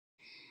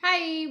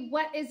Hi,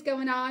 what is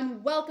going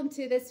on? Welcome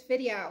to this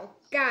video.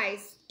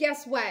 Guys,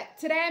 guess what?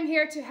 Today I'm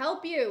here to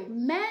help you.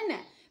 Men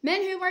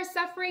who are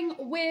suffering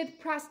with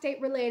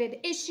prostate-related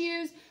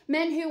issues,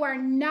 men who are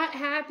not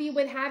happy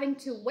with having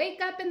to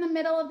wake up in the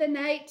middle of the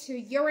night to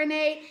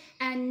urinate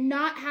and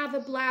not have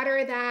a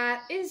bladder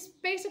that is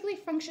basically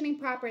functioning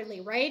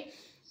properly, right?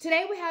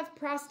 Today we have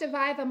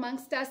Prostavive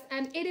amongst us,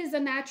 and it is a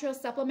natural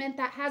supplement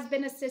that has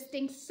been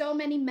assisting so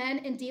many men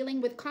in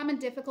dealing with common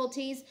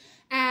difficulties,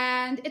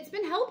 and it's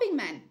been helping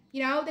men.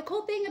 You know, the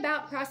cool thing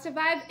about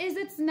Prostavive is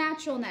its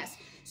naturalness.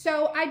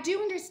 So I do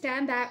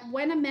understand that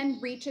when a man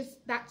reaches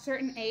that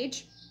certain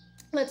age,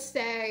 let's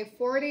say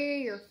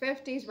 40 or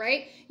 50s,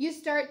 right, you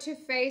start to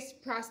face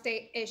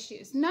prostate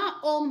issues. Not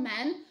all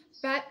men,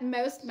 but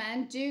most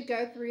men do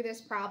go through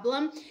this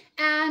problem,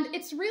 and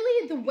it's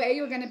really the way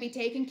you're going to be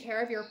taking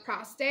care of your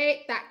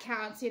prostate that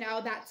counts. You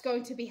know, that's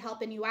going to be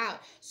helping you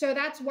out. So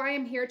that's why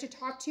I'm here to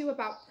talk to you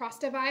about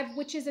Prostavive,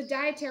 which is a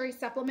dietary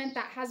supplement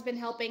that has been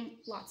helping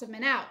lots of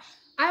men out.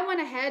 I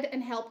went ahead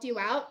and helped you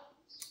out.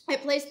 I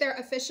placed their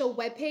official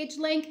webpage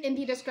link in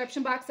the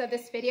description box of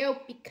this video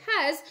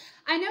because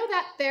I know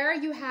that there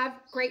you have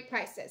great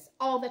prices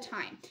all the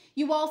time.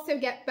 You also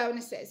get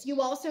bonuses.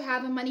 You also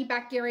have a money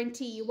back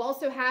guarantee. You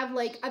also have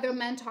like other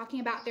men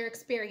talking about their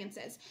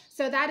experiences.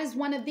 So that is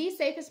one of the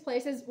safest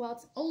places. Well,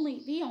 it's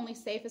the only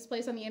safest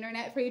place on the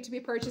internet for you to be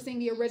purchasing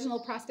the original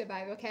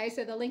Prostavive, okay?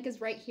 So the link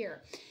is right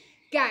here.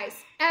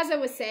 Guys, as I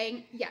was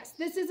saying, yes,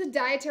 this is a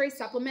dietary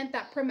supplement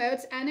that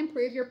promotes and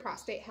improves your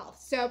prostate health.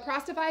 So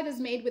Prostavive is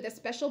made with a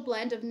special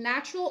blend of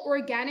natural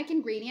organic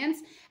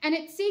ingredients, and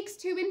it seeks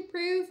to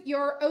improve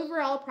your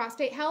overall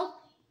prostate health,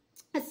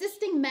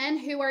 assisting men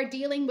who are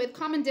dealing with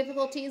common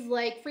difficulties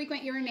like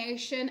frequent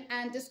urination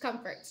and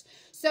discomforts.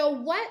 So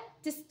what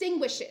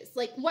distinguishes,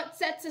 like what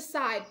sets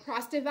aside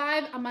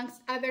Prostavive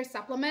amongst other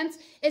supplements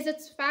is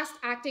its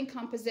fast-acting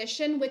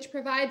composition, which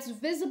provides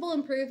visible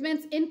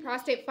improvements in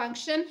prostate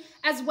function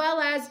as well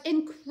as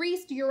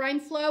increased urine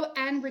flow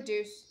and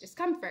reduced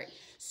discomfort.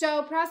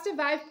 So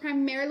Prostavive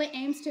primarily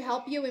aims to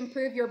help you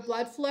improve your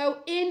blood flow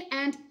in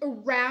and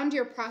around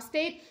your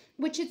prostate,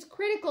 which is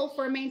critical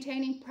for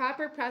maintaining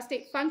proper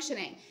prostate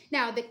functioning.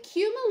 Now, the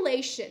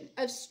accumulation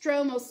of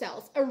stromal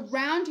cells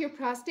around your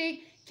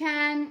prostate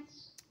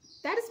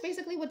that is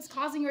basically what's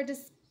causing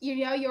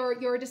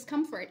your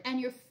discomfort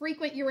and your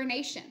frequent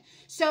urination.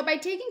 So by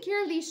taking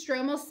care of these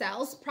stromal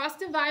cells,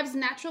 Prostavive's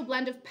natural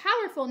blend of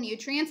powerful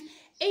nutrients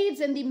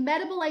aids in the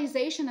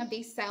metabolization of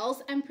these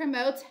cells and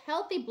promotes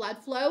healthy blood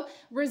flow,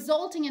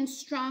 resulting in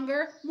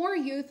stronger, more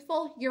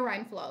youthful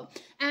urine flow.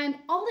 And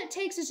all it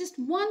takes is just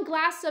one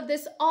glass of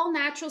this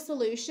all-natural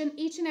solution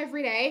each and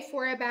every day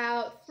for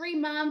about 3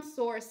 months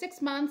or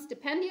 6 months,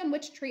 depending on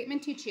which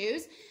treatment you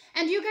choose.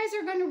 And you guys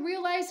are going to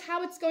realize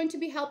how it's going to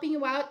be helping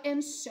you out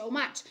in so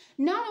much.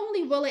 Not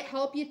only will it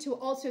help you to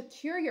also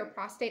cure your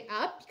prostate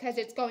up because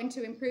it's going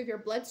to improve your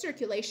blood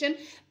circulation,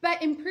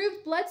 but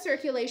improved blood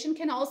circulation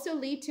can also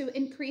lead to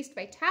increased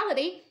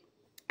vitality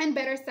and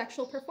better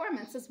sexual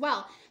performance as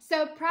well.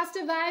 So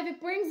Prostavive,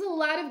 it brings a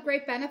lot of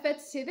great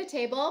benefits to the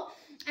table,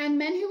 and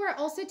men who are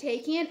also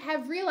taking it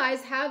have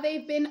realized how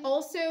they've been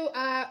also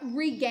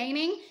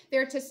regaining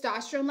their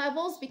testosterone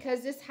levels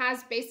because this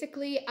has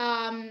basically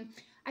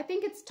I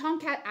think it's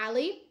Tongkat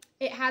Ali.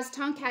 It has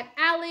Tongkat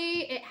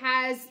Ali, it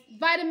has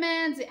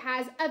vitamins, it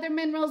has other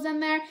minerals in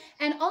there,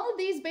 and all of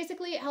these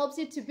basically, it helps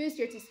you to boost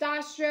your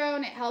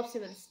testosterone, it helps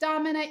you with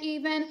stamina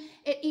even,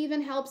 it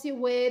even helps you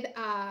with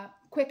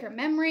quicker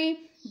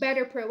memory,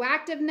 better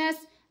proactiveness,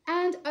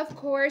 and of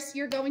course,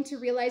 you're going to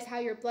realize how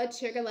your blood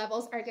sugar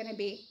levels are going to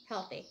be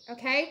healthy,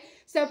 okay?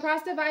 So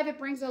Prostavive, it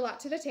brings a lot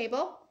to the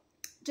table.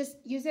 Just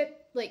use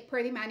it like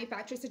per the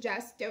manufacturer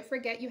suggests. Don't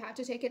forget you have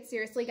to take it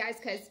seriously, guys,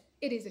 because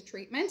it is a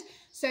treatment.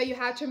 So you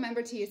have to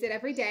remember to use it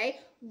every day.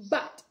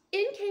 But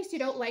in case you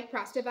don't like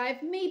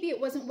Prostavive, maybe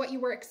it wasn't what you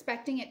were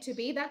expecting it to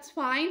be, that's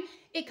fine.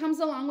 It comes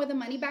along with a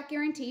money-back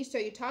guarantee. So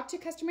you talk to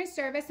customer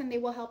service and they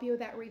will help you with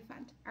that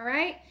refund. All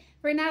right?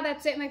 For now,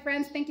 that's it, my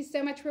friends. Thank you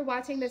so much for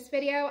watching this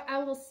video. I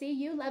will see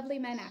you lovely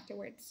men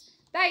afterwards.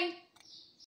 Bye.